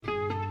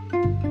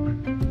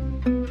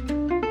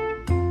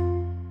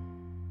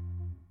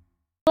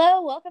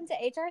welcome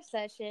to HR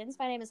Sessions.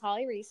 My name is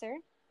Holly Reeser.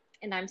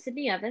 And I'm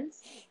Sydney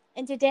Evans.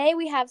 And today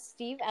we have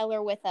Steve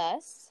Eller with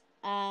us.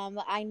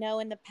 I know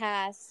in the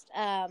past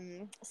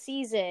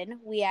season,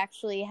 we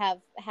actually have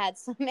had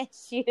some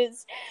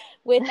issues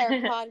with our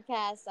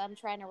podcast. I'm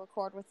trying to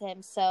record with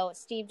him. So,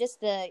 Steve, just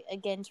to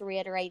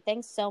reiterate,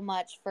 thanks so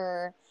much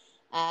for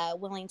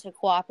willing to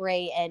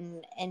cooperate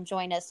and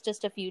join us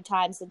just a few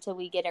times until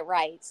we get it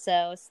right.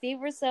 So, Steve,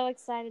 we're so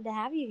excited to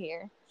have you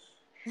here.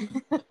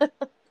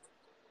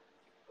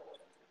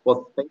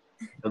 Well, thank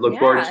you. I look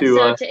forward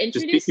to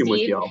introduce speaking Steve,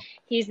 with y'all.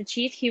 He's the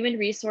Chief Human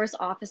Resource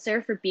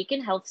Officer for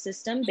Beacon Health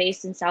System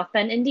based in South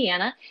Bend,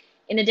 Indiana.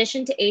 In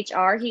addition to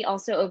HR, he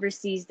also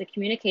oversees the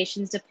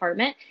communications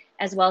department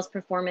as well as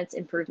performance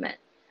improvement.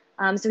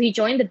 So he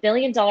joined the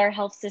billion-dollar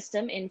health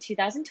system in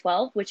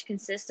 2012, which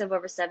consists of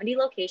over 70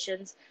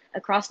 locations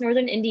across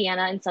northern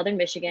Indiana and southern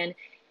Michigan,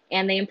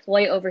 and they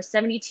employ over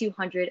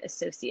 7,200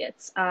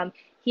 associates.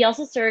 He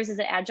also serves as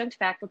an adjunct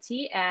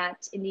faculty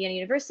at Indiana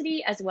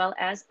University as well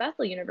as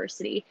Bethel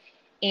University.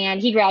 And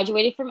he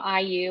graduated from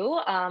IU,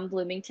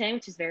 Bloomington,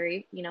 which is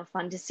very,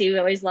 fun to see. We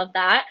always love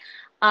that,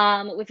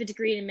 with a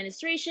degree in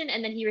administration.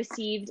 And then he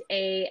received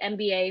a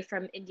MBA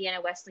from Indiana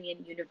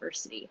Wesleyan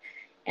University.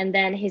 And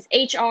then his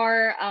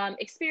HR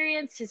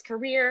experience, his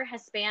career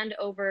has spanned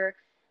over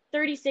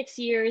 36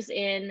 years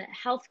in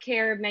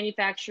healthcare,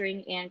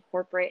 manufacturing, and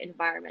corporate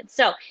environments.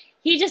 So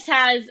he just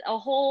has a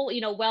whole,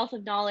 wealth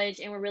of knowledge,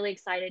 and we're really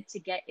excited to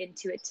get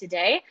into it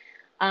today.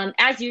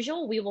 As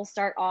usual, we will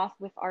start off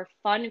with our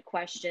fun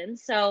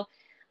questions. So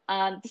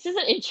this is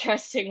an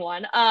interesting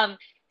one.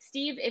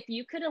 Steve, if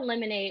you could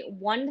eliminate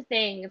one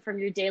thing from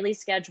your daily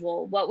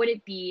schedule, what would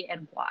it be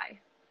and why?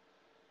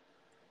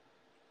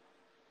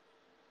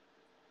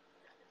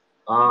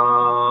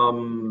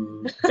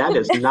 That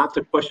is not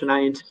the question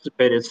I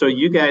anticipated. So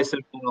you guys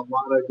have done a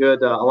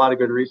lot of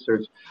good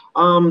research.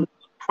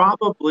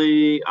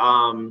 Probably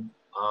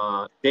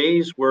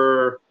days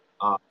where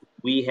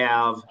we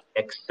have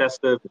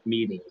excessive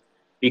meetings,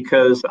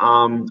 because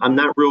I'm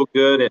not real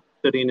good at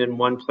sitting in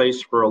one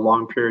place for a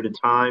long period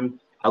of time.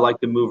 I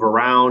like to move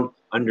around.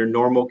 Under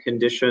normal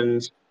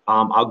conditions,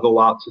 I'll go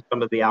out to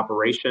some of the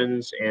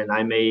operations, and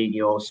I may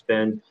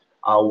spend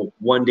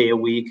one day a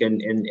week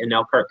in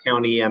Elkhart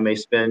County. I may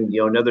spend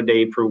another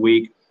day per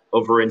week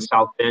over in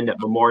South Bend at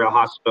Memorial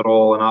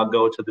Hospital, and I'll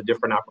go to the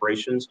different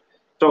operations.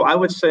 So I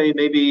would say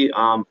maybe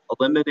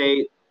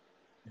eliminate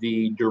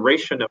the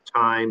duration of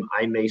time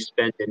I may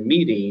spend in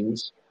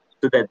meetings,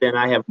 so that then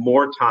I have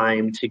more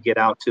time to get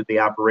out to the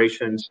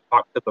operations,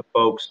 talk to the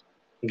folks,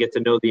 and get to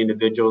know the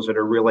individuals that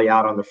are really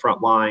out on the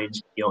front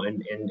lines,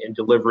 and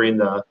delivering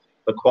the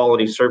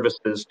quality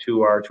services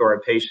to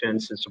our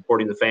patients and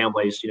supporting the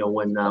families,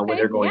 when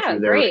they're going through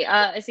their. Great.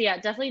 So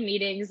definitely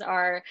meetings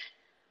are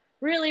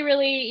really,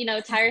 really,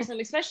 tiresome,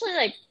 especially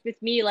like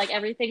with me, like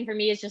everything for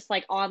me is just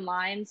like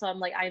online. So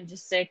I'm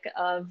just sick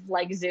of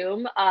like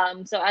Zoom.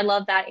 So I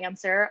love that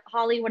answer.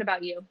 Holly, what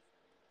about you?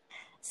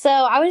 So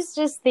I was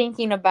just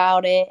thinking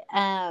about it.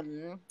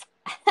 My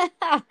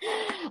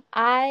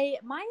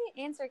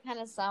answer kind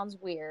of sounds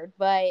weird,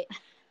 but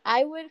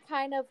I would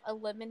kind of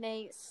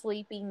eliminate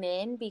sleeping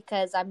in,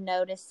 because I'm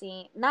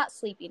noticing, not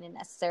sleeping in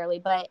necessarily,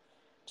 but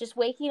just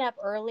waking up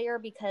earlier,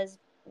 because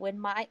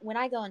when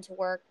I go into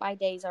work, my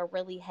days are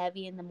really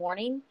heavy in the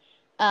morning.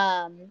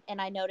 And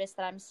I notice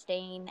that I'm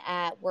staying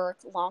at work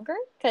longer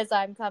because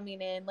I'm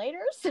coming in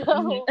later.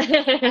 So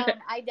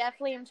I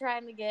definitely am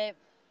trying to get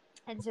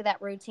into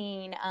that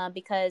routine,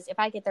 because if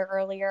I get there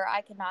earlier, I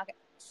can knock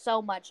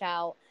so much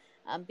out,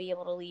 be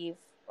able to leave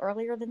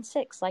earlier than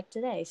 6 like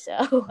today.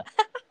 So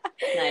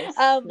nice.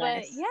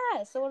 But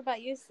yeah, so what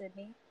about you,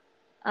 Sydney?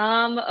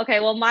 Okay,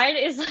 well, mine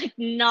is like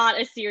not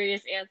a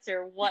serious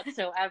answer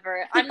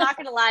whatsoever. I'm not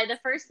gonna lie, the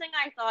first thing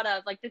I thought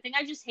of, like the thing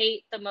I just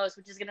hate the most,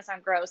 which is gonna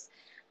sound gross,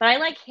 but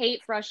I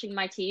hate brushing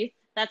my teeth.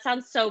 That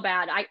sounds so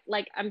bad. I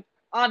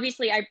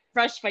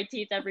brush my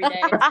teeth every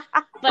day,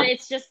 but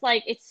it's just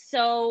it's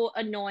so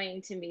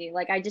annoying to me.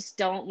 Like I just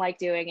don't like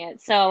doing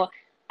it. So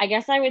I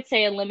guess I would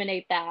say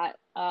eliminate that.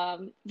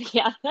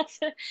 Yeah,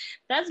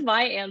 that's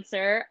my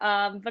answer.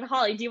 But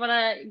Holly, do you want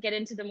to get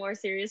into the more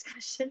serious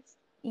questions?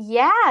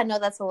 Yeah, no,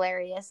 that's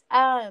hilarious.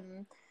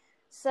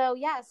 So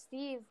yeah,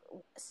 Steve,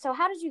 so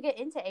how did you get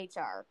into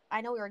HR?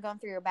 I know we were going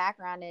through your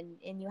background,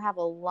 and you have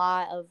a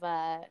lot of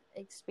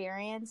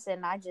experience,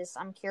 and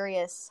I'm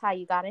curious how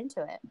you got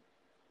into it.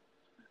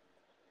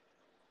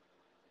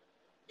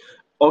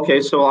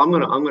 Okay, so I'm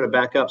gonna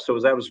back up. So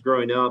as I was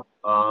growing up,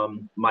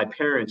 my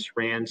parents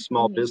ran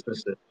small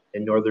businesses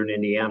in northern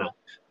Indiana.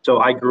 So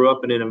I grew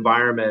up in an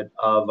environment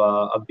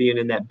of being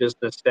in that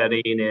business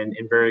setting, and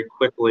very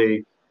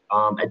quickly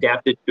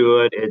adapted to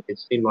it. It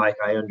seemed like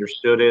I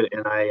understood it,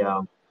 and I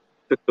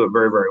took to it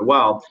very, very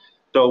well.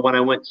 So when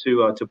I went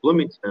to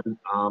Bloomington,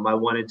 I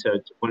wanted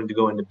to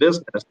go into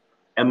business,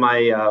 and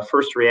my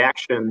first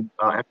reaction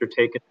after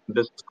taking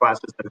business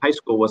classes in high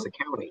school was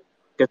accounting,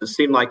 because it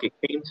seemed like it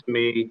came to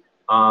me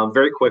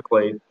very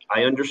quickly.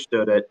 I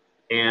understood it,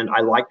 and I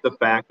liked the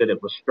fact that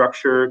it was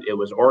structured, it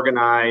was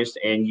organized,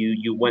 and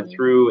you went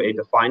through a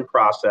defined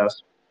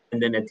process.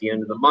 And then at the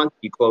end of the month,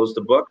 you close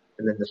the book.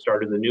 And then the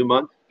start of the new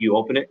month, you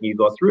open it and you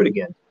go through it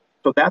again.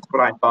 So that's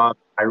what I thought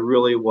I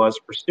really was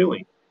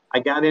pursuing. I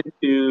got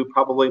into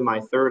probably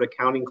my third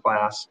accounting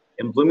class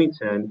in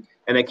Bloomington,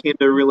 and I came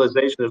to a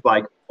realization of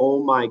like,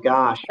 oh my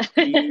gosh,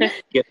 please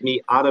get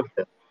me out of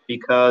this.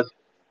 Because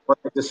what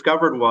I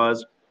discovered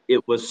was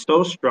it was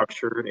so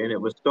structured and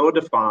it was so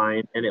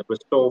defined and it was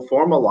so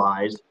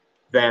formalized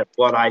that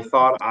what I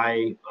thought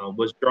I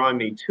was drawing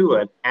me to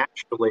it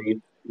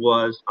actually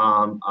was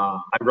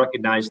I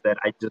recognized that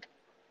I just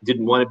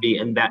didn't want to be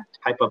in that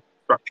type of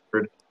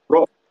structured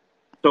role.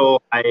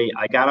 So I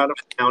got out of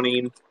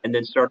accounting and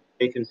then started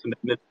taking some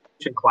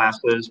administration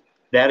classes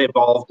that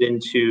evolved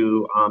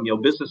into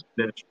business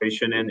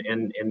administration,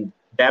 and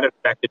that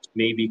attracted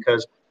me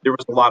because there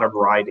was a lot of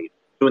variety.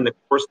 So in the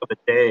course of a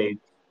day,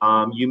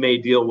 you may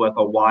deal with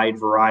a wide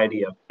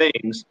variety of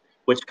things,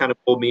 which kind of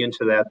pulled me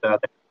into that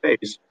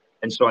space.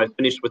 And so I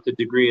finished with a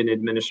degree in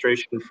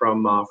administration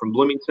from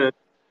Bloomington.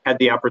 Had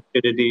the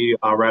opportunity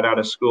right out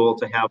of school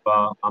to have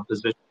a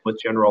position with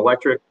General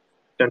Electric,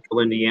 Central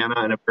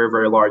Indiana, in a very,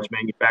 very large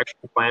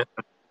manufacturing plant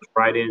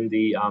right in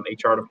the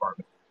HR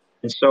department.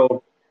 And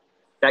so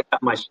that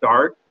got my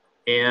start,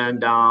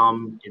 and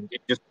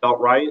it just felt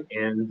right.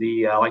 And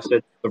like I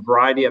said, the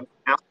variety of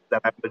paths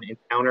that I would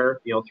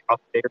encounter,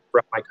 throughout the day,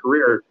 throughout my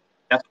career,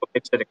 that's what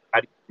makes it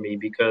exciting for me.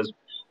 Because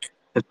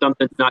if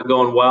something's not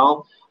going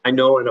well, I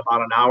know in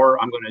about an hour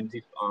I'm going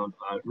to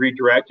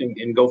redirect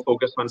and go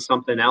focus on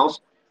something else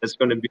that's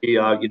going to be,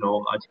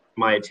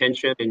 my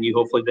attention, and you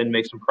hopefully then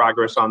make some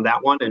progress on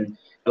that one. And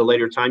at a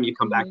later time, you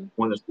come back to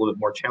one that's a little bit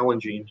more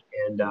challenging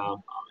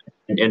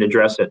and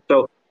address it.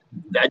 So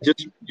that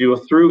just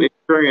through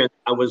experience,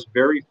 I was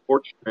very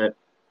fortunate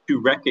to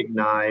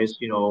recognize,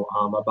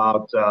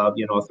 about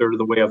a third of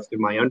the way up through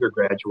my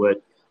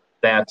undergraduate,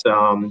 that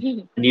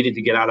I needed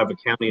to get out of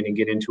accounting and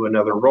get into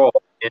another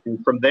role.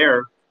 And from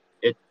there,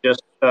 it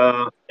just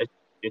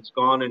it's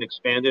gone and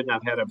expanded, and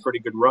I've had a pretty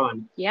good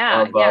run.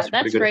 Yeah,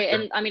 that's great.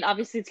 And I mean,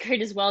 obviously, it's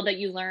great as well that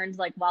you learned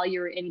like while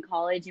you were in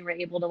college, you were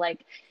able to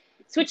like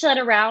switch that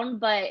around.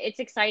 But it's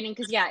exciting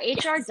because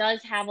HR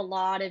does have a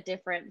lot of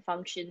different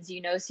functions,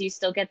 so you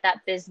still get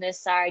that business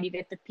side, you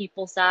get the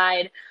people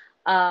side.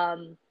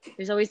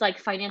 There's always like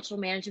financial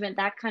management,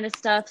 that kind of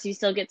stuff. So you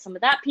still get some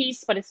of that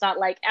piece, but it's not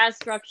like as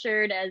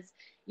structured as,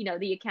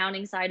 the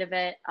accounting side of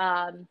it.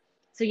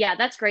 So yeah,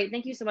 that's great.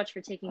 Thank you so much for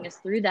taking us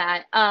through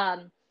that.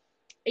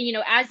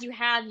 As you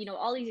have,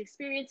 all these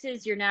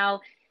experiences, you're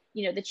now,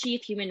 the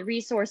Chief Human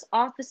Resource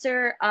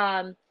Officer.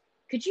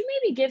 Could you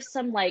maybe give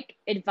some like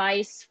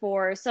advice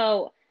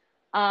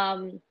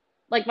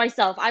like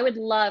myself, I would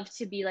love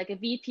to be like a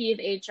VP of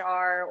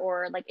HR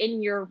or like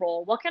in your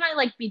role. What can I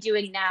like be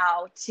doing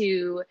now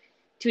to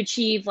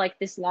achieve like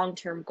this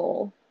long-term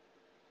goal?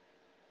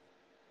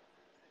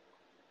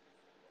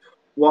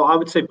 Well, I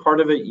would say part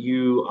of it,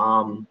 you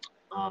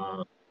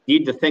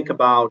need to think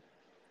about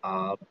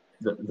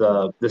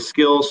the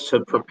skills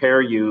to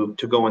prepare you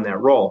to go in that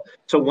role.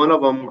 So one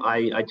of them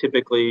I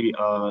typically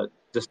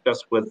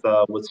discuss with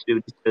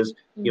students is,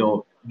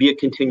 be a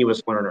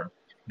continuous learner,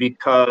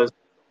 because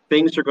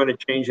things are going to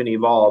change and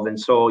evolve. And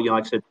so,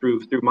 like I said, through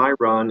my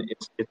run,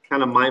 it's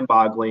kind of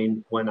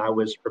mind-boggling when I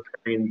was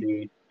preparing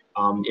the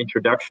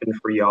introduction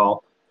for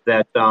y'all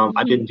that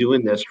I've been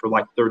doing this for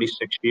like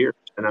 36 years,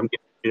 and I'm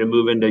getting to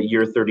move into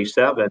year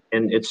 37,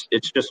 and it's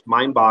just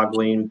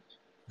mind-boggling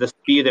the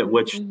speed at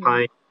which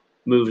time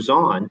moves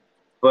on.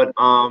 But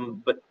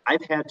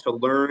I've had to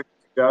learn,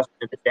 adjust,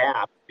 and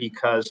adapt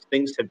because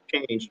things have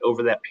changed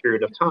over that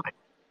period of time.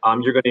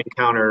 You're going to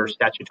encounter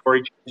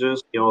statutory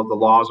changes. The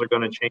laws are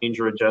going to change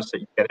or adjust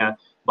that you can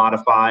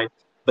modify,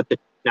 but the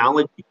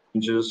technology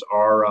changes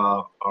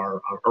are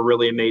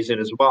really amazing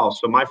as well.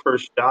 So my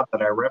first job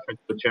that I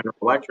referenced with General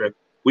Electric,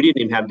 we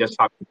didn't even have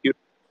desktop computers.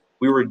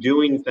 We were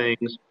doing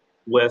things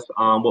with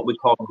what we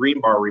call green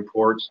bar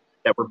reports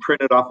that were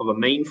printed off of a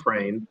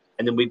mainframe,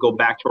 and then we'd go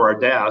back to our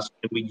desk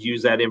and we'd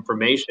use that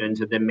information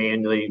to then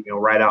manually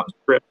write out and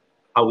script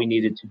how we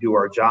needed to do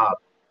our job.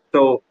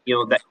 So,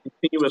 that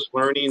continuous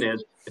learning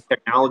as the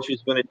technology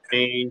is going to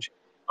change,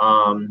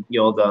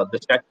 the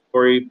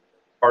statutory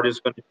part is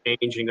going to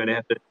change. You're going to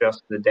have to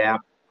adjust and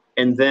adapt.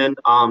 And then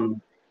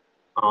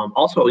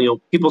also,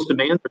 people's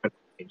demands are going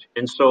to change.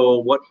 And so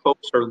what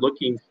folks are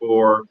looking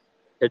for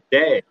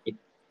today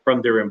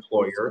from their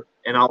employer,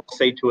 and I'll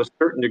say to a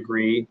certain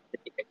degree,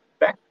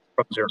 expect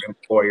from their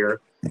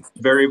employer,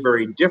 very,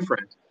 very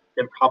different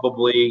than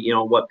probably,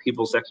 what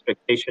people's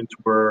expectations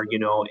were,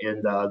 in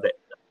the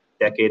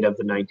decade of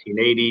the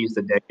 1980s,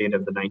 the decade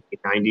of the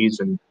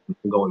 1990s, and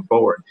going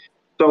forward.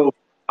 So,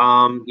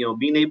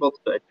 being able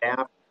to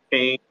adapt,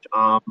 change,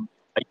 I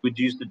would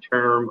use the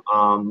term,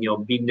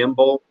 be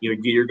nimble.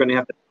 You're going to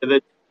have to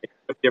pivot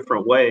in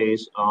different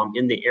ways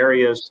in the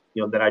areas,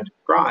 that I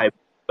described,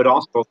 but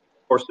also, of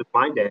course, in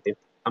my day,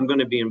 I'm going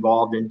to be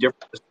involved in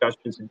different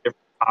discussions and different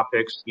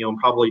topics,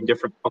 probably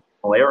different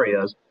functional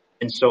areas.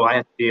 And so I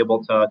have to be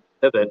able to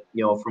pivot,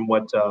 from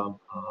what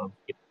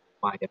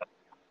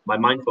my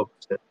mind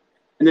focus is.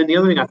 And then the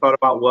other thing I thought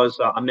about was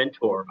a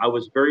mentor. I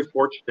was very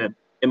fortunate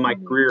in my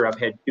career, I've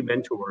had two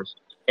mentors,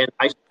 and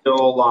I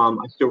still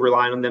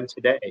rely on them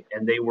today.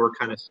 And they were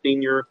kind of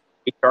senior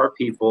HR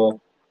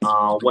people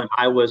when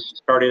I was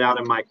starting out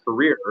in my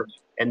career,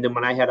 and then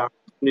when I had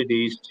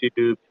opportunities to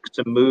make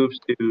some moves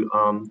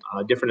to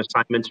different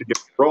assignments or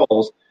different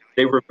roles,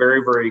 they were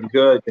very, very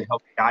good to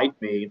help guide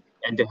me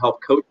and to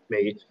help coach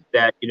me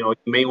that, you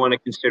may want to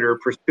consider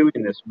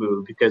pursuing this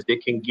move because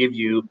it can give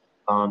you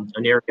an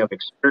area of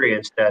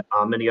experience that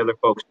many other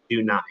folks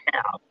do not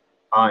have.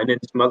 And in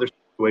some other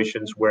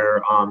situations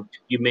where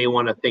you may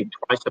want to think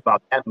twice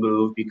about that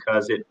move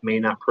because it may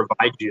not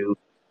provide you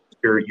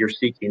you're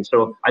seeking.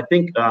 So I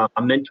think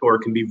a mentor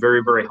can be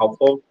very, very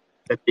helpful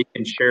that they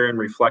can share and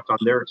reflect on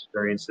their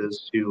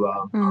experiences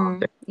to.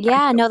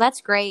 Yeah, no,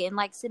 that's great. And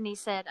like Sydney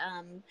said,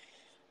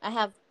 I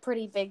have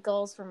pretty big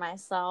goals for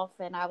myself,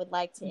 and I would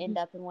like to end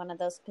up in one of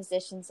those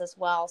positions as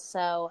well.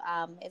 So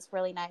it's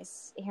really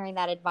nice hearing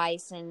that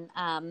advice. And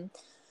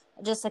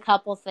just a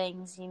couple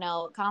things,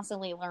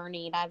 constantly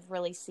learning. I've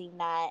really seen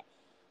that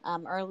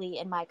early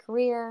in my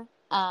career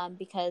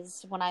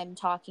because when I'm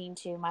talking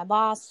to my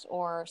boss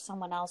or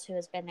someone else who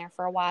has been there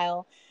for a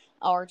while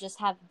or just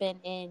have been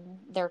in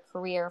their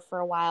career for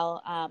a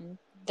while,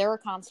 they're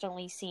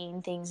constantly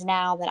seeing things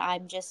now that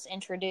I'm just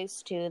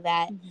introduced to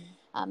that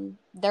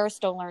they're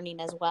still learning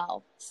as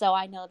well. So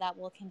I know that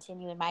will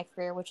continue in my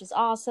career, which is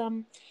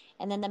awesome.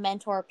 And then the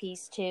mentor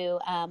piece too,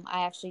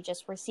 I actually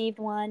just received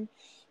one.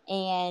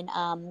 And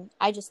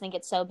I just think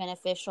it's so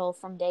beneficial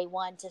from day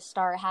one to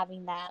start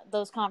having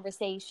those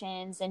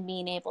conversations and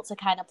being able to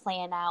kind of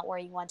plan out where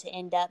you want to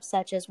end up,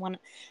 such as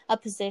a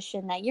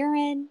position that you're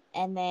in,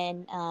 and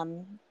then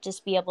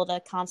just be able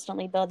to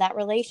constantly build that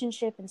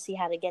relationship and see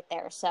how to get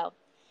there. So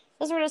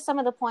those were just some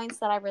of the points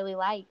that I really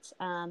liked.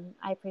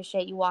 I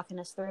appreciate you walking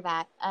us through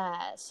that.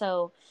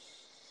 So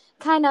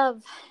kind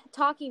of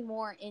talking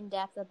more in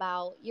depth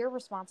about your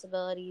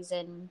responsibilities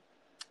and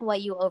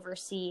what you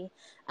oversee.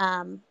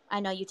 I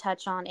know you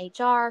touch on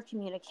HR,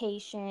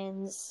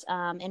 communications,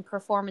 and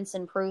performance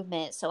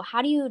improvement. So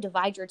how do you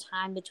divide your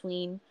time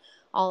between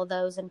all of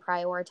those and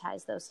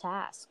prioritize those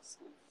tasks?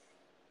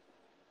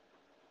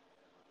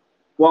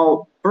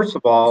 Well, first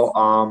of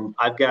all,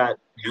 I've got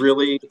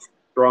really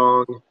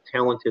strong,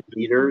 talented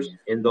leaders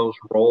in those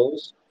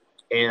roles,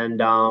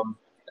 and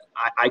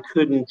I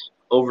couldn't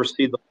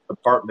oversee those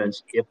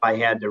departments if I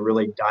had to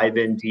really dive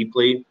in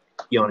deeply,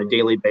 on a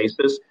daily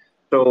basis.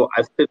 So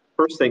I think the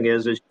first thing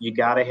is you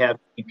got to have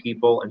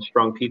people and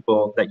strong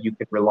people that you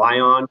can rely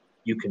on,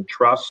 you can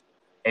trust,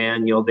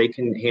 and they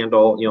can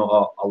handle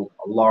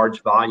a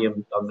large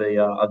volume of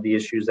the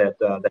issues that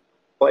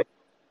play.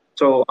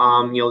 So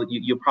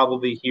you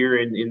probably hear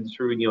in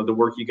through the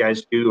work you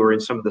guys do or in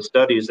some of the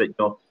studies that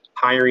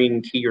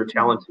hiring key or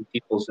talented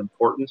people is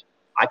important.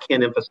 I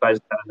can't emphasize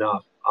that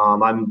enough.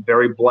 I'm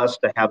very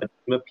blessed to have a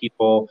team of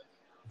people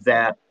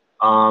that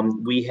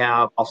we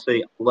have, I'll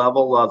say, a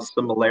level of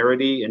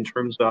similarity in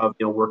terms of,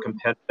 we're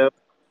competitive.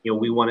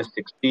 We want to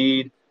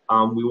succeed.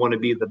 We want to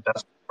be the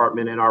best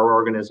department in our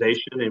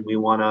organization, and we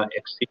want to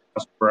exceed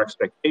customer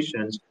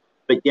expectations.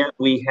 But yet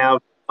we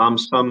have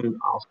some,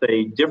 I'll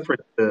say,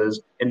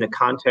 differences in the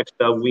context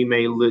of we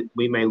may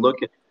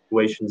look at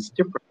situations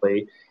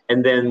differently,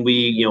 and then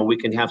we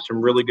can have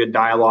some really good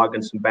dialogue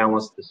and some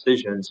balanced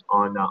decisions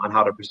on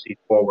how to proceed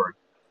forward.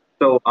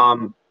 So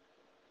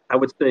I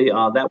would say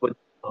that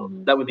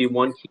would be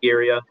one key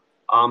area.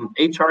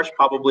 HR is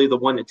probably the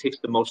one that takes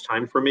the most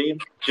time for me,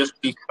 just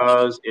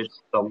because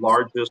it's the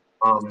largest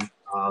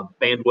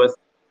bandwidth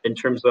in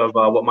terms of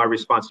what my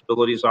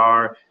responsibilities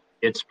are.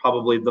 It's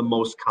probably the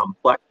most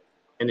complex,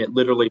 and it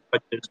literally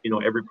touches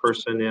every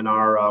person in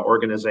our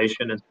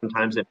organization, and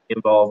sometimes it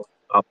involves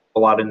a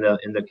lot in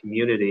the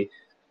community.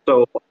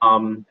 So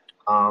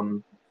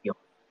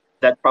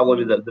that's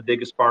probably the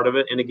biggest part of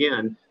it. And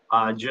again,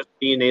 just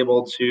being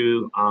able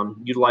to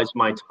utilize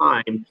my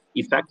time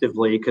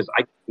effectively, because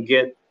I can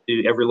get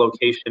to every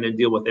location and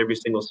deal with every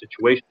single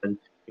situation. And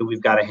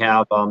we've got to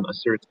have a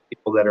series of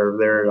people that are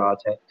there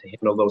to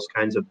handle those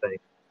kinds of things.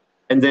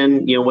 And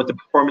then, with the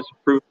performance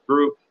improvement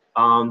group,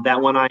 that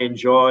one I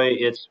enjoy.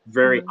 It's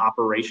very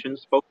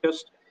operations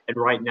focused. And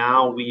right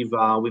now we've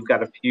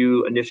got a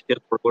few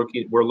initiatives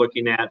we're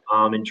looking at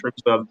in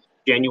terms of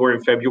January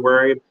and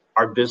February.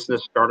 Our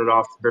business started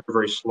off very,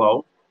 very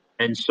slow.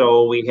 And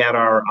so we had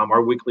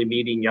our weekly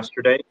meeting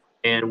yesterday,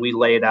 and we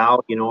laid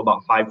out,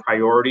 about 5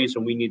 priorities,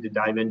 and we need to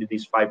dive into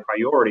these 5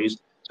 priorities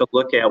to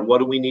look at what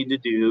do we need to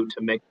do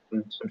to make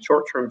some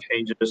short-term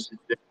changes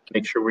to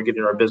make sure we're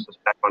getting our business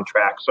back on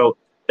track. So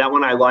that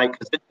one I like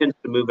because it tends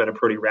to move at a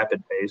pretty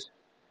rapid pace.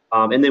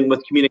 And then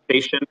with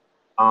communication,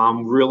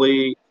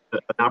 really an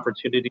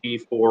opportunity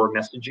for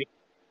messaging,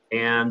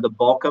 and the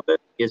bulk of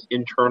it is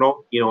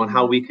internal, on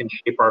how we can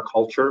shape our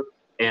culture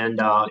and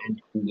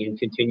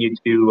continue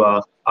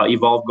to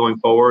evolve going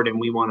forward. And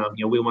we want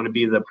to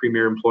be the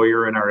premier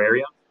employer in our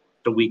area,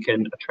 so we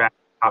can attract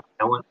top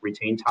talent,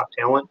 retain top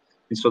talent.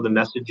 And so the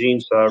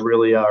messaging's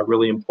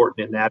really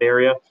important in that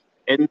area.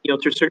 And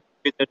to a certain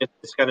degree,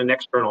 it's got an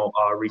external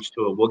reach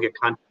to it. We'll get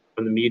content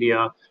from the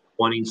media.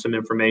 wanting some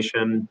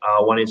information,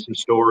 wanting some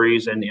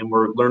stories, and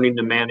we're learning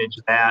to manage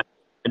that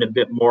in a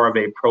bit more of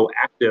a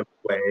proactive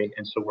way,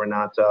 and so we're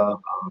not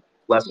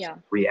less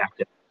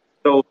reactive.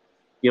 So,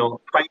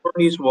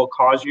 priorities will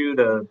cause you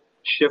to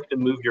shift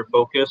and move your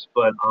focus,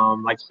 but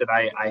like I said,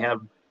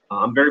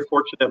 I'm very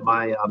fortunate.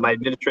 My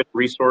administrative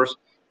resource,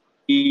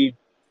 she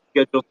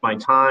schedules my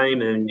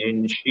time,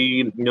 and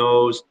she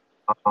knows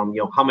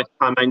how much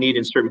time I need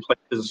in certain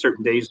places,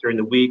 certain days during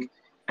the week.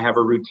 I have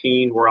a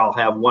routine where I'll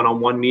have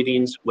one-on-one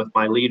meetings with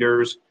my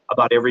leaders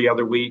about every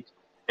other week,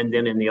 and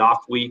then in the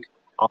off week,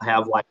 I'll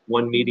have like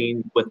one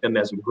meeting with them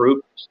as a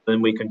group. So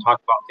then we can talk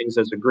about things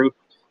as a group.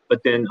 But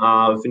then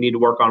if we need to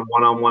work on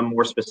one-on-one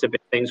more specific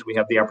things, we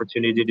have the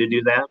opportunity to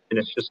do that. And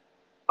it's just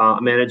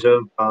a manage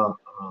of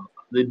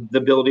the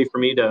ability for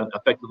me to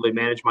effectively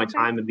manage my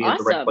time and be at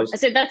the right place. I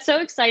said that's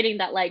so exciting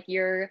that like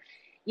you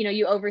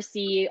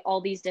oversee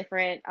all these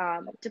different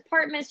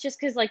departments, just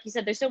because like you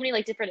said, there's so many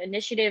like different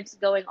initiatives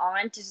going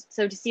on.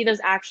 So to see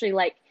those actually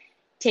like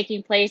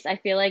taking place, I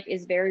feel like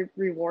is very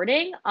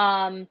rewarding.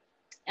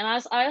 And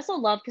I also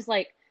love because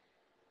like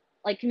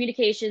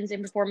communications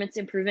and performance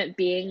improvement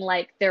being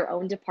like their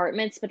own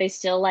departments, but they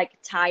still like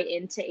tie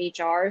into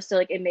HR. So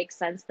like it makes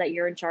sense that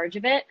you're in charge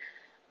of it.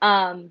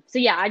 So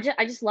yeah,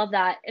 I just love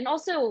that. And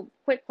also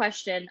quick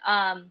question,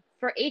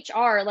 for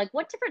HR, like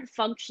what different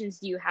functions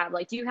do you have?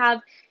 Like, do you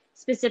have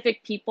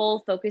specific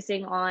people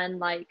focusing on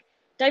like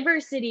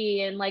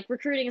diversity and like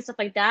recruiting and stuff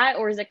like that?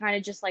 Or is it kind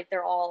of just like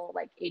they're all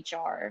like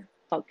HR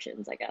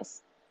functions, I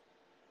guess?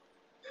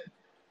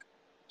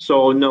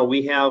 So no,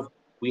 we have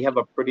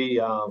a pretty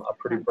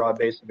broad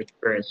base of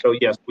experience. So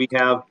yes, we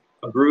have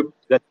a group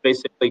that's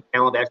basically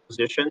talent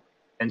acquisition,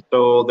 and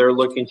so they're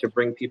looking to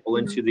bring people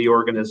into the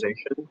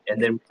organization.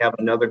 And then we have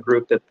another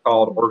group that's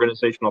called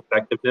organizational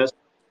effectiveness,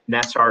 and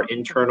that's our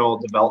internal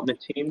development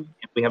team.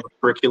 And we have a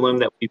curriculum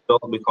that we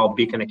built, we call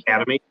Beacon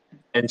Academy.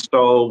 And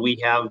so we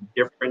have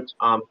different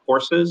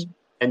courses,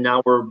 and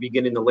now we're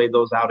beginning to lay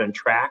those out in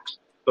tracks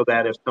so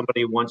that if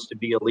somebody wants to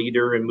be a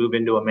leader and move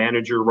into a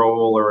manager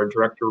role or a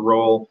director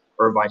role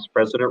or a vice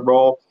president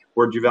role,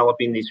 we're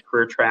developing these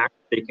career tracks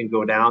they can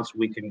go down so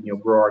we can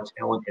grow our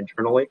talent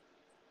internally.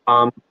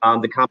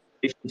 The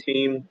compensation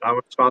team, I'm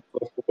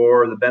responsible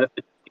for the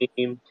benefits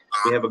team.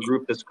 We have a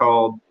group that's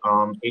called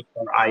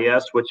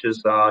HRIS, which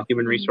is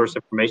Human Resource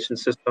Information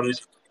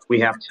Systems. We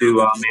have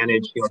to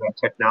manage that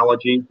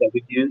technology that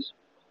we use.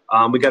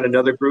 We got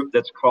another group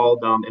that's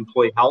called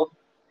Employee Health,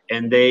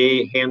 and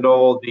they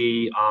handle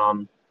the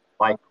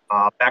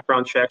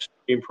background checks,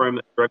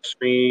 employment drug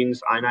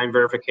screens, I-9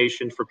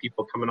 verification for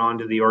people coming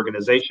onto the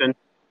organization.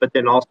 But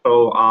then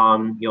also,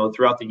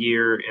 throughout the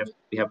year, if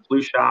we have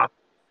flu shots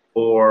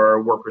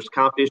or workers'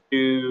 comp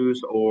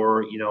issues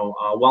or,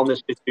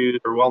 wellness issues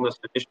or wellness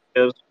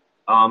initiatives,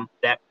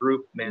 that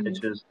group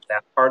manages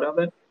that part of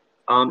it.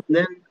 And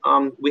then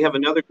we have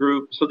another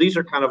group. So these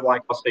are kind of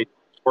like, I'll say,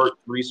 support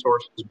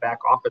resources, back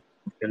office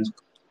functions.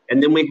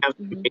 And then we have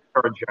some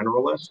HR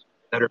generalists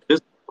that are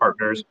business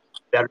partners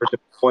that are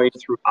deployed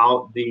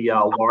throughout the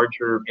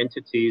larger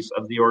entities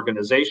of the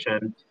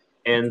organization.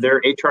 And they're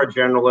HR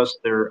generalists.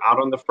 They're out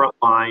on the front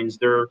lines.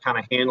 They're kind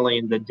of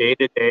handling the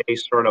day-to-day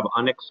sort of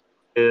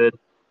unexpected,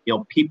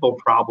 people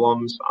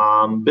problems,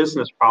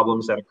 business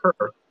problems that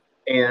occur.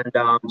 And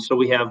so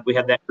we have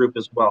that group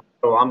as well.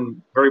 So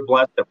I'm very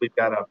blessed that we've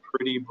got a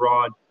pretty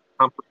broad,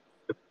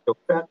 comprehensive skill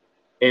set.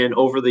 And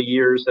over the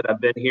years that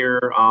I've been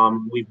here,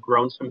 we've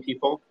grown some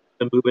people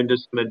to move into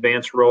some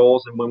advanced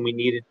roles. And when we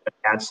needed to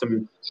add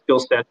some skill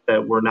sets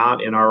that were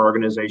not in our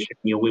organization,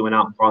 we went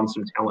out and found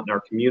some talent in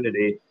our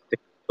community to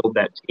build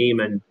that team.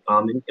 And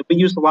we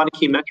used a lot of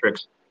key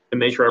metrics to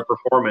measure our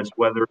performance,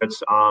 whether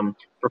it's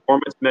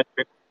performance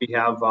metrics, we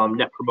have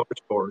net promoter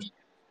scores.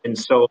 And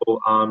so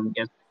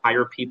as we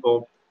hire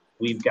people,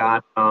 we've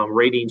got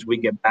ratings we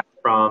get back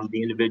from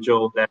the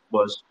individual that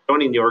was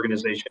joining the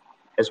organization,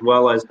 as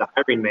well as the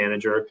hiring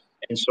manager.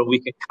 And so we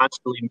can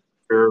constantly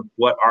measure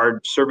what our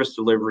service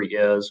delivery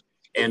is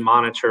and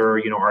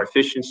monitor, our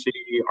efficiency,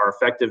 our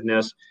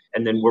effectiveness,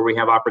 and then where we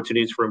have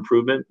opportunities for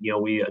improvement,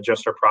 we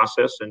adjust our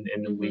process and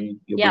we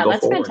yeah, go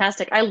that's forward.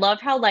 Fantastic. I love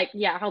how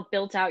how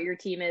built out your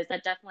team is.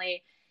 That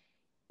definitely,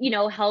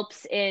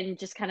 helps in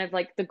just kind of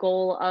like the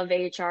goal of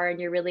HR, and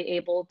you're really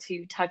able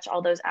to touch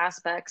all those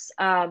aspects.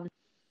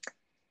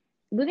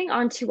 Moving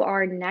on to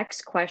our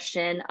next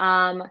question.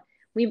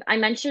 I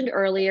mentioned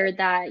earlier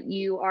that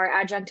you are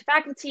adjunct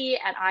faculty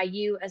at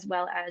IU as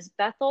well as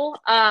Bethel.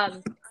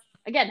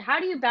 Again, how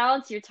do you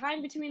balance your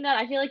time between that?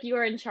 I feel like you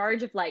are in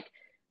charge of like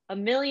a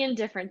million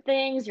different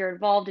things. You're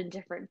involved in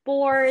different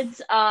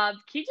boards. Can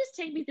you just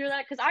take me through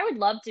that? Because I would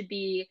love to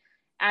be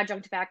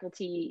adjunct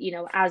faculty,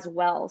 as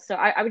well. So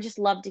I would just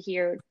love to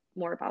hear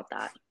more about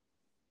that.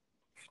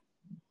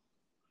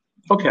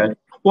 Okay.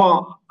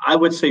 Well, I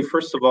would say,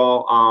 first of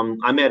all,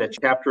 I'm at a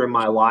chapter in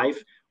my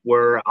life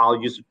where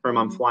I'll use the term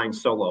I'm flying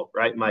solo,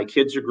 right? My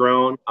kids are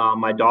grown.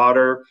 My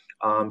daughter,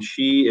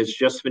 she is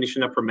just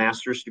finishing up her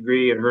master's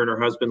degree, and her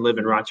husband live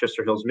in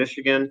Rochester Hills,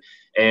 Michigan.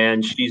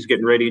 And she's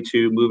getting ready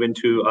to move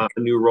into a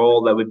new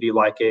role that would be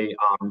like a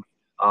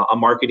a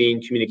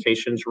marketing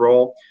communications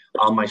role.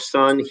 My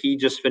son, he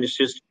just finished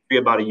his degree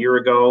about a year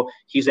ago.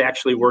 He's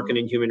actually working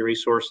in human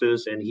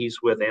resources, and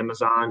he's with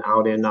Amazon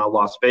out in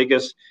Las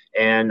Vegas.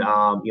 And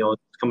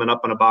coming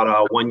up on about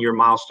a 1-year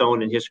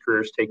milestone, and his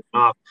career is taking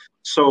off.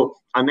 So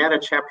I'm at a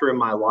chapter in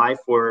my life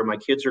where my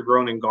kids are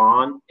grown and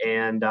gone,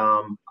 and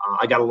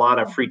I got a lot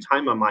of free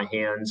time on my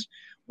hands.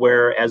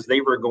 Where as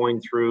they were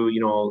going through,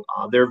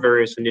 their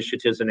various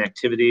initiatives and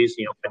activities,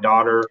 my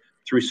daughter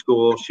through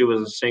school, she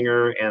was a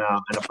singer and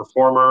a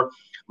performer.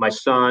 My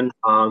son,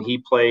 he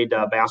played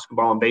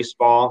basketball and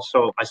baseball.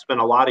 So I spent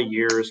a lot of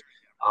years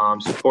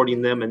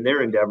supporting them in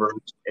their endeavors.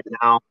 And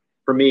now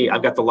for me,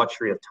 I've got the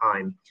luxury of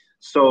time.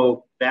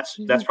 So that's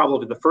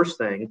probably the first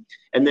thing.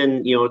 And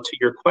then, to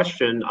your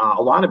question,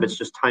 a lot of it's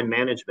just time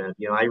management.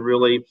 I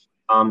really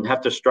have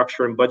to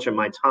structure and budget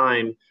my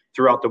time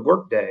throughout the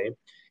workday.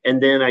 And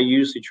then I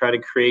usually try to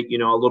create,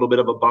 a little bit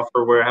of a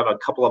buffer where I have a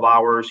couple of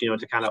hours,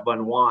 to kind of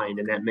unwind.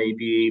 And that may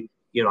be,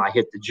 I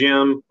hit the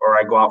gym, or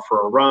I go out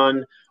for a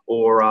run,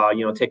 or,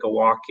 take a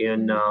walk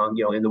in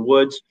the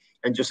woods,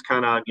 and just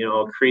kind of,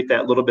 create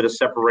that little bit of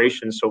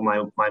separation so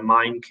my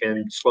mind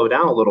can slow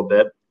down a little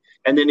bit.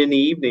 And then in the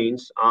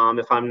evenings,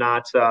 if I'm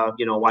not,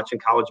 watching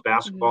college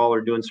basketball or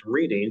doing some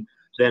reading,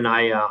 then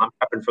I'm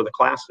prepping for the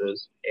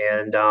classes.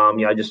 And,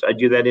 I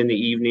do that in the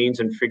evenings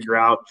and figure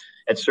out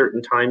at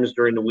certain times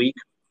during the week,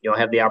 I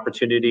have the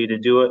opportunity to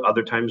do it.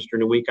 Other times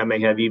during the week, I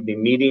may have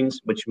evening meetings,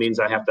 which means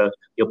I have to,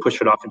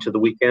 push it off into the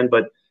weekend.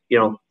 But,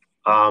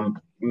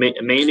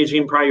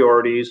 managing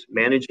priorities,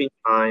 managing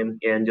time,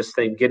 and just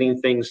getting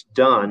things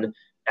done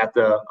at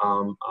the,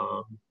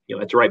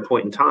 at the right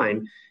point in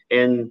time.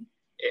 And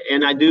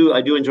I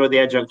do enjoy the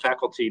adjunct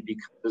faculty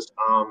because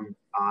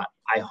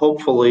I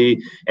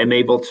hopefully am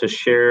able to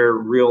share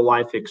real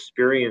life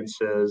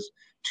experiences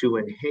to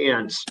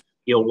enhance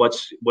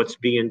what's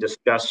being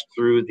discussed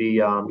through the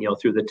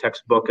through the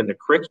textbook and the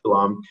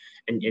curriculum,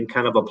 and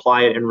kind of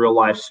apply it in real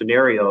life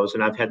scenarios.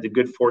 And I've had the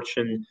good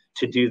fortune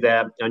to do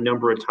that a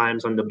number of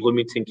times on the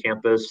Bloomington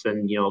campus,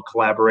 and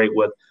collaborate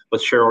with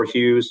Cheryl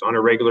Hughes on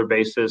a regular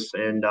basis,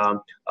 and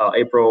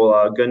April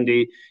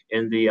Gundy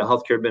in the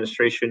healthcare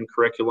administration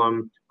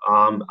curriculum.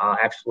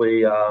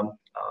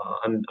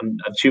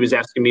 She was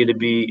asking me to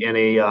be in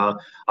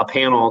a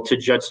panel to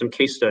judge some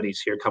case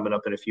studies here coming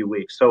up in a few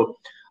weeks. So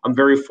I'm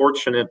very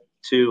fortunate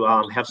to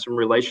have some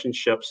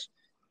relationships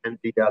and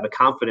the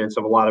confidence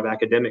of a lot of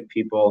academic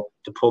people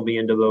to pull me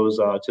into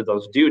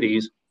those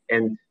duties.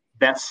 And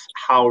that's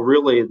how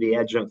really the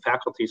adjunct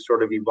faculty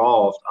sort of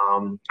evolved.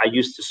 I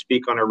used to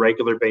speak on a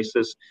regular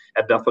basis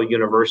at Bethel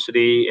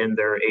University in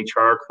their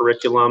HR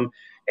curriculum,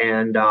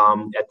 and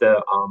at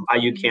the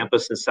IU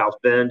campus in South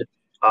Bend.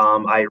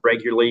 I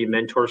regularly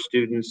mentor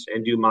students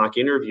and do mock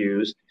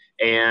interviews.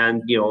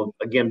 And,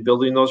 again,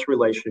 building those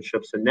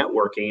relationships and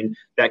networking,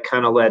 that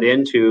kind of led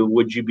into,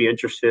 would you be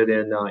interested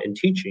in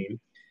teaching?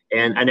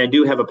 And I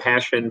do have a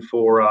passion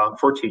for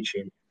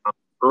teaching.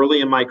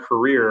 Early in my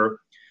career,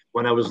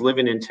 when I was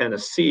living in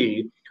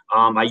Tennessee,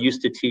 I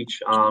used to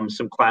teach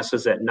some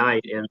classes at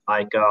night in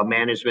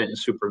management and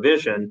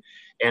supervision.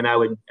 And I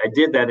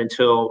did that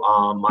until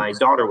my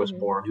daughter was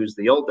born, who's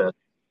the oldest.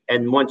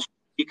 And once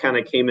he kind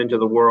of came into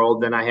the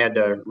world, then I had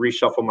to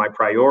reshuffle my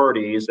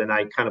priorities, and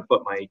I kind of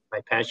put my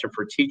passion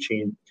for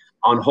teaching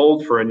on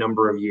hold for a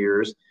number of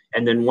years.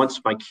 And then once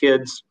my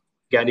kids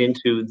got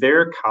into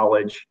their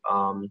college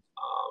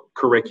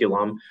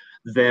curriculum,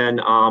 then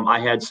I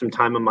had some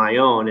time of my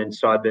own, and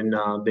so I've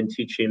been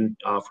teaching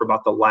for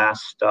about the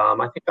last. I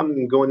think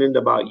I'm going into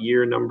about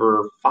year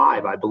number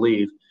 5, I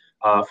believe,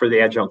 for the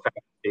adjunct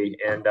faculty,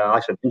 and like I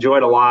said,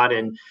 enjoyed a lot,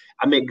 and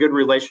I make good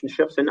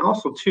relationships, and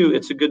also too,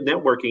 it's a good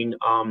networking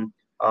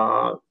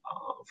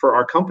for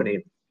our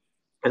company.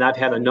 And I've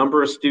had a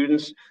number of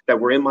students that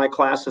were in my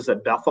classes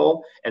at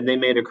Bethel, and they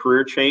made a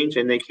career change,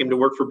 and they came to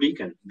work for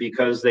Beacon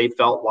because they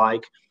felt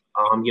like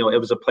it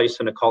was a place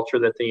and a culture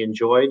that they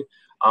enjoyed.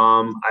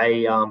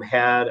 I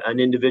had an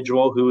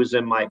individual who was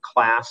in my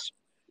class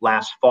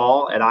last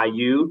fall at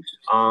IU.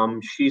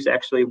 She's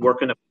actually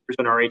working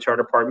in our HR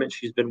department.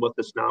 She's been with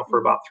us now for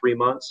about 3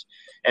 months.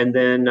 And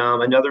then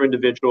another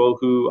individual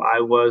who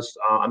I was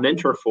a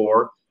mentor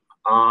for,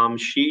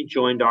 she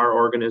joined our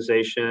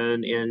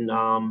organization in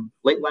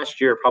late last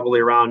year, probably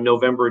around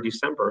November,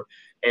 December.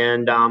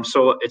 And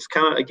so it's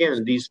kind of,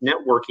 again, these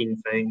networking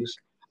things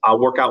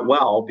work out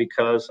well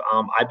because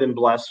I've been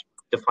blessed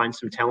to find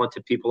some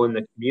talented people in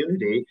the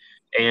community,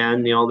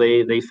 and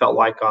they felt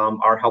like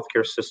our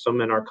healthcare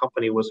system and our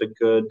company was a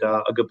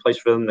good place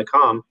for them to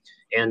come,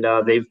 and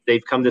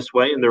they've come this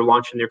way, and they're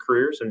launching their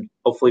careers, and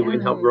hopefully we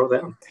can help grow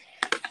them.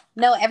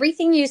 No,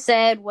 everything you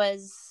said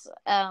was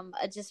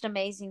just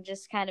amazing.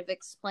 Just kind of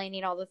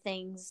explaining all the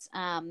things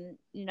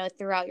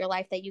throughout your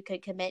life that you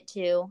could commit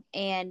to,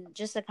 and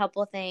just a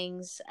couple of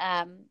things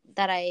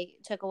that I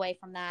took away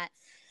from that.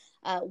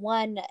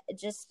 One,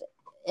 just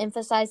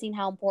emphasizing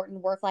how important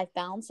work-life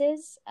balance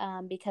is,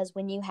 because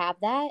when you have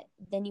that,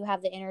 then you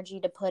have the energy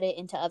to put it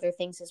into other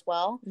things as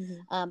well,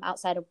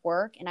 outside of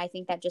work. And I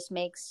think that just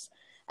makes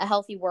a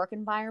healthy work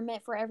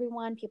environment for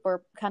everyone. People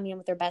are coming in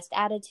with their best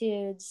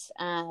attitudes.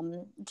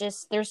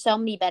 Just there's so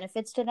many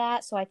benefits to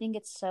that. So I think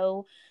it's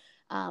so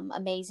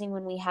amazing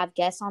when we have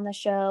guests on the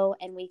show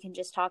and we can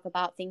just talk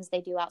about things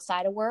they do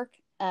outside of work.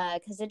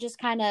 Because it just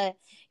kind of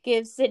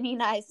gives Sydney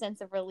and I a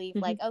sense of relief,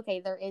 like, okay,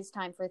 there is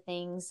time for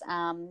things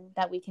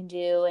that we can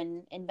do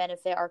and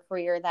benefit our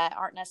career that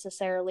aren't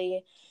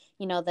necessarily,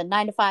 the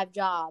 9-to-5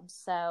 jobs.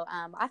 So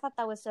I thought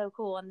that was so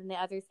cool. And then the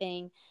other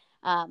thing,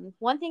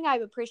 one thing I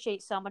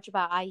appreciate so much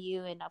about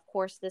IU, and of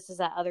course this is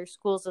at other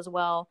schools as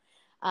well,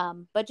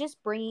 but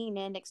just bringing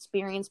in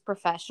experienced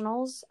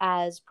professionals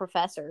as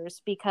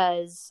professors,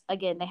 because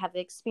again, they have the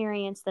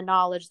experience, the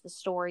knowledge, the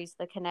stories,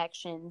 the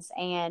connections,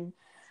 and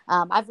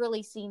I've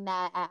really seen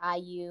that at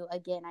IU.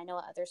 Again, I know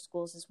at other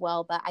schools as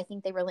well, but I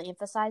think they really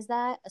emphasize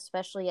that,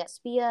 especially at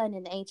SPIA and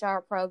in the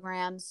HR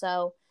program.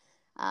 So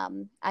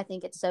I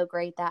think it's so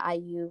great that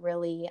IU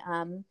really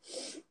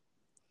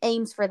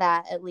aims for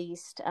that, at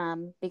least,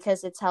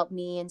 because it's helped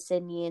me and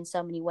Sydney in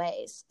so many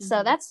ways.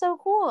 So that's so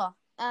cool.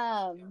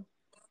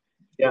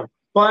 Yeah.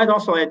 Well, I'd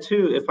also add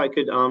too, if I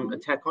could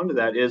tack onto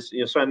that, is,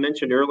 so I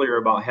mentioned earlier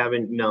about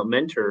having,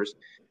 mentors.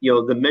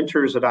 The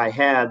mentors that I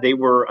had, they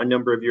were a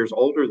number of years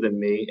older than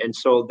me, and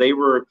so they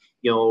were,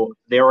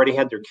 they already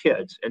had their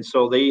kids, and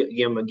so they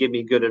give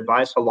me good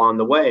advice along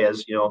the way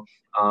as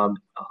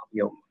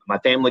my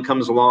family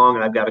comes along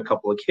and I've got a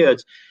couple of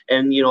kids,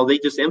 and they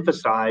just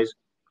emphasize,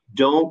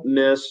 don't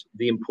miss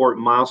the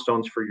important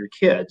milestones for your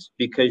kids,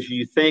 because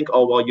you think,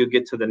 oh, well, you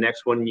get to the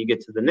next one and you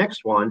get to the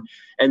next one.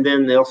 And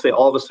then they'll say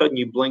all of a sudden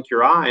you blink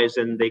your eyes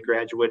and they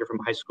graduated from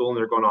high school and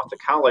they're going off to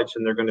college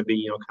and they're going to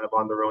be, kind of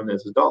on their own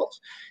as adults.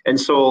 And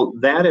so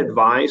that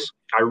advice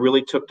I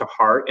really took to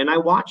heart, and I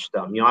watched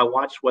them. I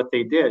watched what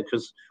they did,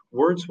 because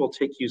words will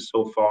take you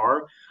so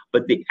far,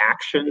 but the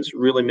actions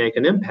really make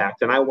an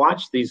impact. And I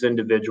watched these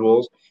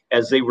individuals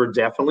as they were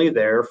definitely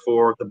there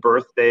for the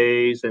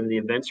birthdays and the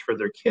events for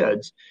their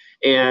kids.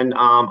 And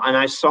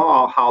I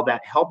saw how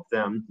that helped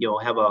them,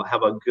 have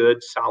a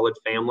good, solid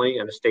family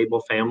and a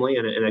stable family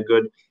and a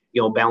good,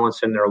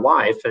 balance in their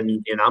life.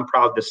 And I'm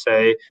proud to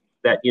say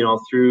that,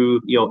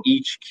 through,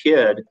 each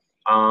kid,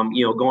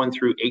 going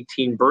through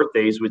 18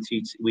 birthdays with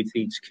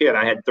each kid,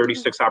 I had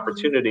 36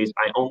 opportunities.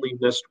 I only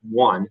missed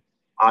one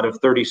out of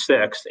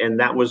 36. And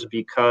that was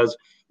because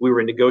we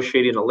were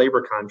negotiating a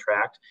labor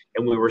contract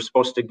and we were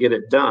supposed to get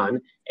it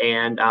done.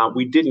 And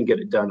we didn't get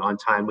it done on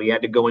time. We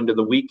had to go into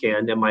the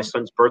weekend, and my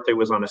son's birthday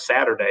was on a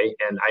Saturday.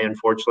 And I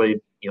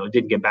unfortunately,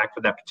 didn't get back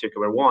for that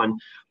particular one.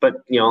 But,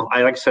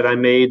 like I said, I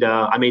made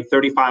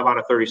 35 out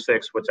of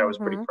 36, which I was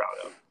pretty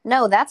proud of.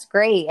 No, that's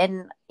great.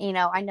 And,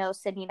 I know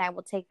Sydney and I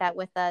will take that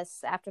with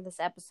us after this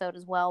episode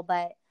as well.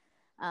 But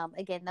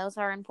again, those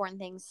are important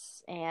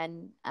things.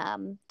 And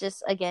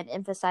just, again,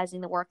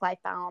 emphasizing the work-life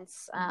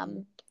balance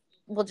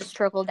will just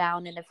trickle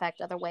down and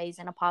affect other ways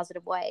in a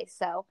positive way.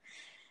 So,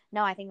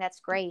 no, I think that's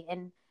great.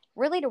 And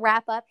really, to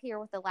wrap up here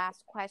with the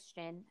last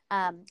question,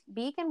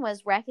 Beacon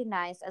was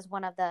recognized as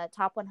one of the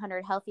top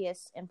 100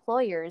 healthiest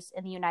employers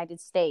in the United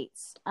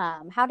States.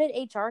 How did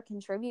HR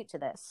contribute to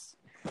this?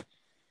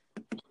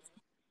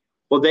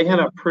 Well, they had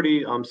a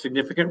pretty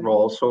significant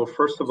role. So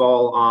first of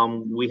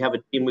all, we have a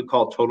team we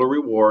call Total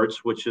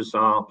Rewards, which is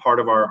part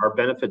of our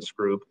benefits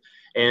group.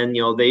 And,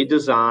 they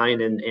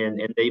design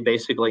and they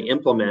basically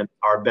implement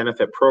our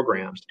benefit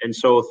programs. And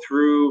so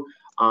through,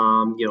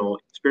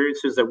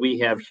 experiences that we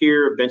have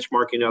here,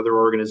 benchmarking other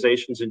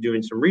organizations and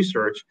doing some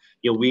research,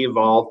 we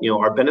evolved,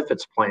 our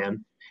benefits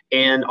plan.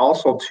 And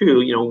also,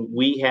 too,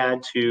 we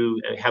had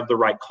to have the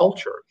right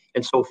culture.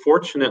 And so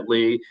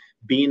fortunately,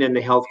 being in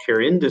the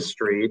healthcare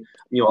industry,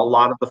 a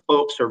lot of the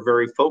folks are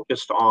very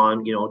focused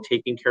on,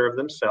 taking care of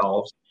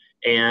themselves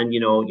and,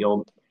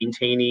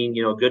 maintaining,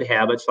 good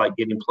habits like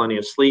getting plenty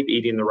of sleep,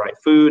 eating the right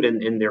food,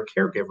 and their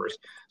caregivers.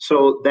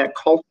 So that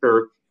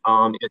culture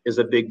is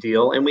a big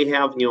deal. And we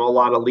have, a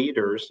lot of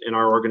leaders in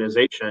our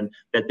organization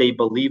that they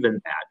believe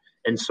in that.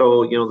 And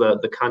so,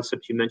 the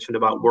concept you mentioned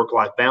about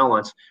work-life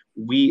balance,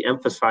 we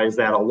emphasize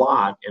that a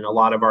lot, and a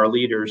lot of our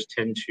leaders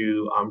tend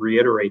to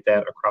reiterate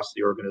that across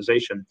the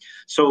organization.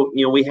 So,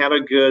 we have a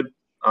good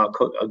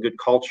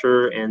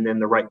culture, and then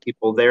the right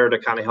people there to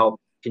kind of help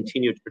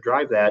continue to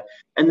drive that.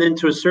 And then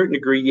to a certain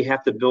degree, you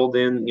have to build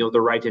in, the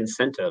right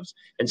incentives.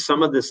 And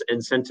some of this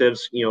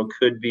incentives,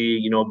 could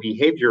be,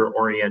 behavior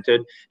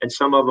oriented, and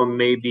some of them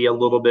may be a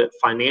little bit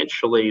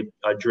financially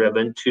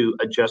driven to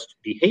adjust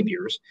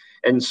behaviors.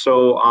 And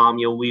so,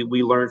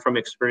 we learned from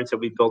experience that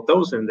we built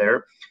those in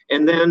there.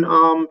 And then,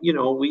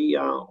 we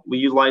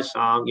utilize,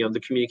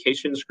 the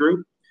communications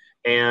group,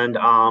 and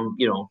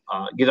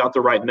get out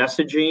the right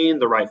messaging,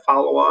 the right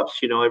follow-ups.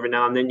 Every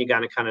now and then you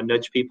got to kind of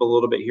nudge people a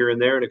little bit here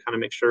and there to kind of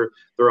make sure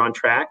they're on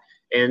track.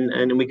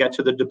 And we got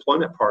to the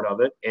deployment part of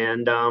it.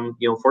 And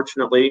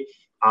fortunately,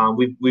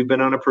 we've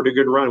been on a pretty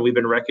good run. We've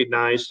been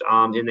recognized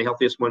in the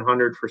Healthiest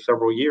 100 for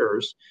several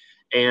years.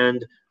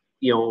 And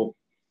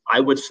I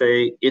would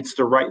say it's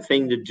the right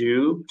thing to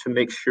do to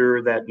make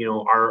sure that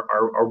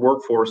our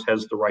workforce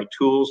has the right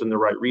tools and the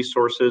right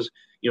resources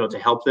to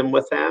help them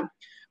with that.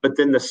 But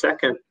then the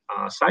second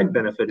side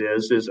benefit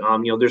is there's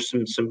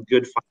some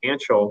good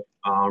financial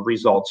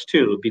results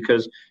too,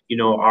 because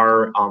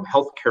our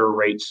healthcare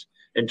rates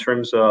in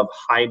terms of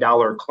high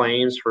dollar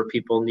claims for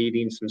people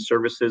needing some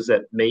services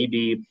that may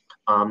be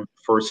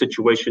for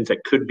situations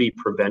that could be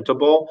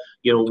preventable.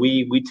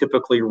 We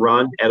typically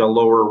run at a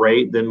lower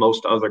rate than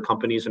most other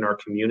companies in our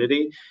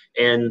community.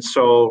 And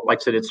so, like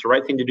I said, it's the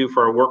right thing to do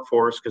for our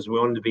workforce because we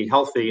want them to be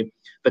healthy,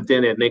 but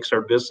then it makes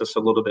our business a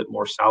little bit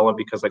more solid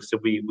because, like I said,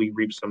 we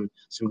reap some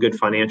good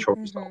financial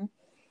results.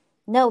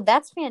 No,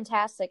 that's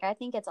fantastic. I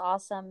think it's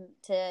awesome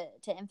to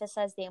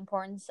emphasize the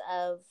importance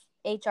of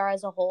HR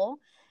as a whole.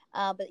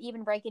 But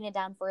even breaking it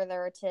down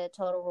further to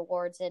total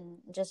rewards and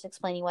just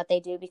explaining what they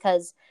do,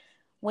 because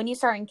when you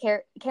start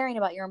caring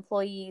about your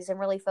employees and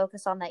really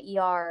focus on the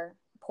ER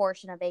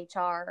portion of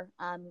HR,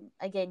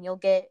 again, you'll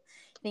get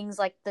things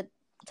like the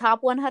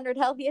top 100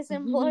 healthiest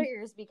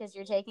employers because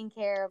you're taking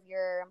care of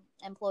your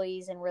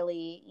employees and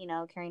really,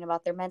 caring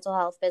about their mental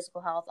health,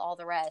 physical health, all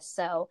the rest.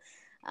 So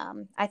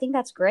I think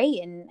that's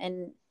great.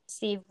 And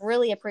Steve,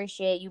 really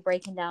appreciate you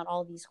breaking down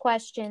all these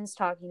questions,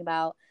 talking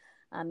about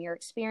your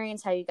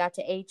experience, how you got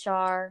to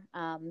HR,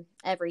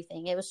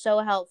 everything. It was so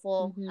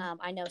helpful.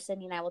 I know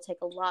Sydney and I will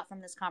take a lot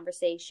from this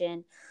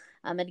conversation.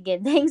 And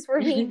again, thanks for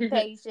being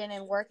patient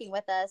and working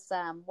with us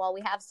while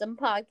we have some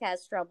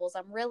podcast troubles.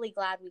 I'm really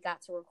glad we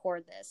got to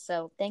record this.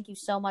 So thank you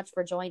so much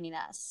for joining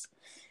us.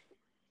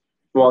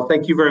 Well,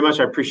 thank you very much.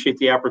 I appreciate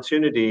the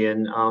opportunity.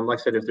 And like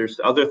I said, if there's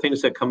other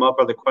things that come up,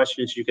 other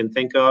questions you can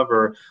think of,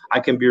 or I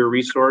can be a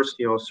resource,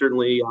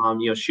 certainly,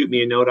 shoot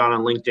me a note out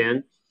on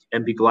LinkedIn.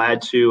 And be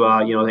glad to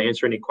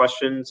answer any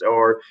questions,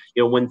 or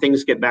when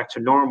things get back to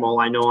normal.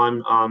 I know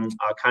I'm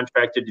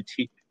contracted to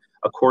teach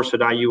a course at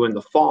IU in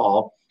the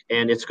fall,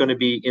 and it's going to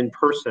be in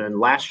person.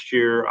 Last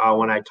year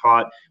when I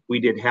taught, we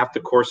did half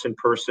the course in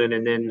person,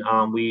 and then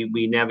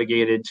we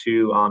navigated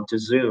to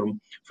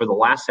Zoom for the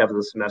last half of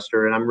the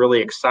semester. And I'm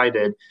really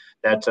excited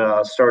that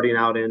starting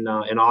out in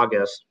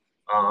August,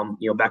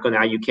 back on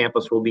the IU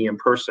campus, will be in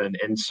person.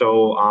 And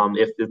so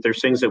if there's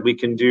things that we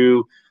can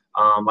do.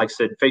 Like I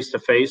said,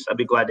 face-to-face, I'd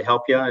be glad to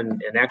help you. And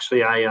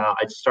actually,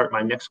 I'd start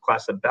my next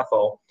class at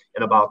Bethel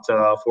in about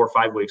 4 or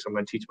 5 weeks. I'm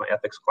going to teach my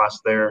ethics class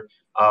there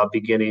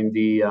beginning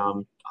the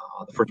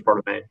first part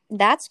of May.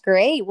 That's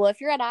great. Well, if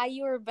you're at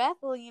IU or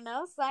Bethel,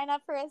 sign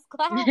up for his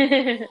class.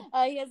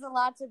 He has a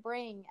lot to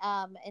bring.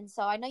 And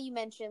so I know you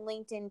mentioned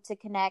LinkedIn to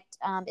connect.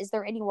 Is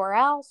there anywhere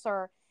else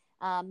or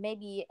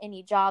maybe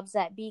any jobs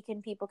that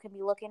Beacon people can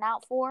be looking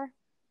out for?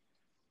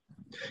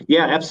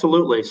 Yeah,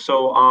 absolutely.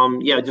 So,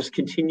 just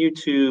continue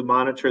to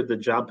monitor the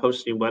job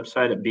posting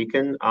website at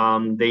Beacon.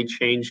 They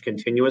change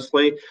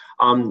continuously.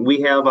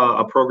 We have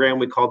a program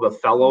we call the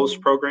Fellows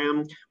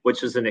Program,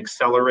 which is an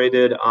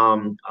accelerated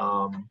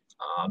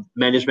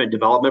management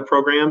development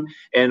program.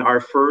 And our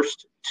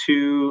first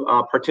two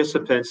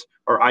participants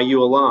are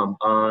IU alum,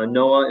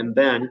 Noah and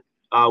Ben.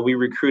 We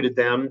recruited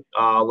them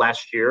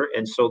last year,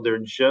 and so they're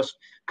just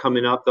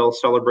coming up. They'll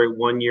celebrate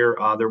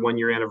their 1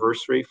 year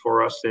anniversary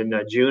for us in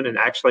June. And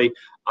actually,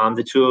 I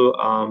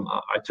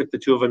took the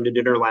two of them to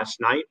dinner last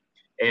night,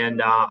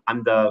 and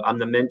I'm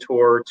the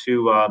mentor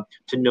to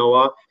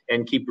Noah,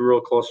 and keep a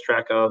real close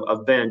track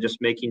of Ben,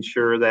 just making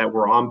sure that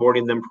we're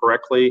onboarding them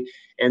correctly.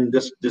 And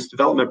this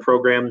development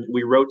program,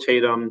 we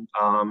rotate them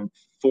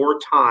 4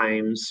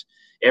 times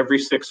every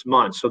 6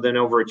 months. So then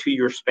over a 2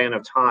 year span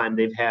of time,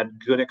 they've had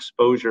good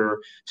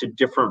exposure to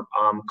different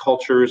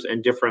cultures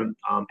and different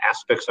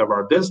aspects of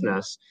our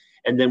business.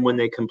 And then when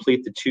they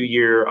complete the 2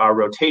 year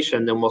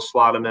rotation, then we'll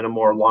slot them in a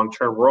more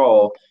long-term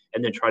role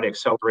and then try to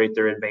accelerate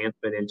their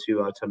advancement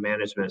into to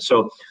management.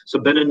 So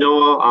Ben and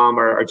Noah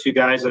are 2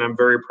 guys that I'm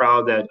very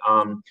proud that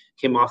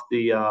came off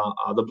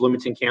the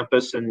Bloomington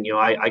campus, and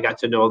I got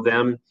to know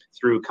them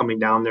through coming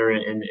down there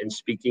and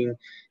speaking.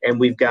 And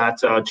we've got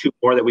 2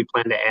 more that we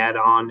plan to add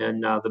on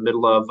in the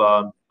middle of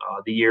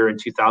the year in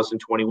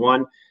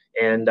 2021.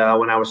 And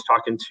when I was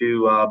talking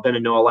to Ben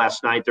and Noah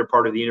last night, they're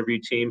part of the interview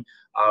team.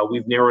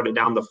 We've narrowed it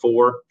down to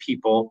 4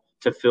 people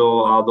to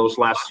fill those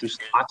last 2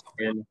 slots,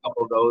 and a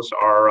couple of those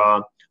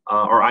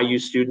are IU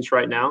students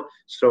right now.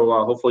 So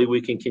hopefully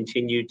we can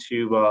continue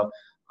to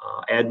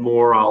add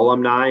more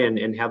alumni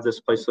and have this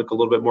place look a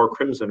little bit more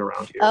crimson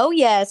around here. Oh,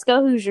 yes.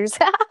 Go Hoosiers.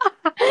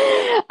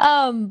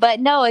 But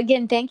no,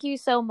 again, thank you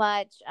so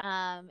much.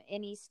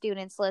 Any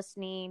students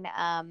listening,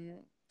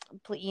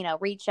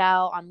 reach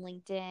out on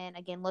LinkedIn.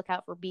 Again, look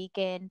out for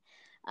Beacon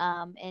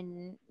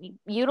and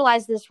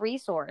utilize this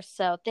resource.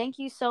 So thank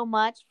you so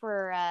much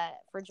for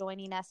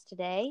joining us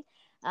today.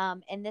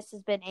 And this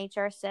has been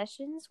HR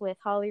Sessions with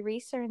Holly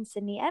Reeser and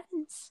Sydney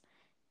Evans.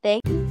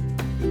 Thank you.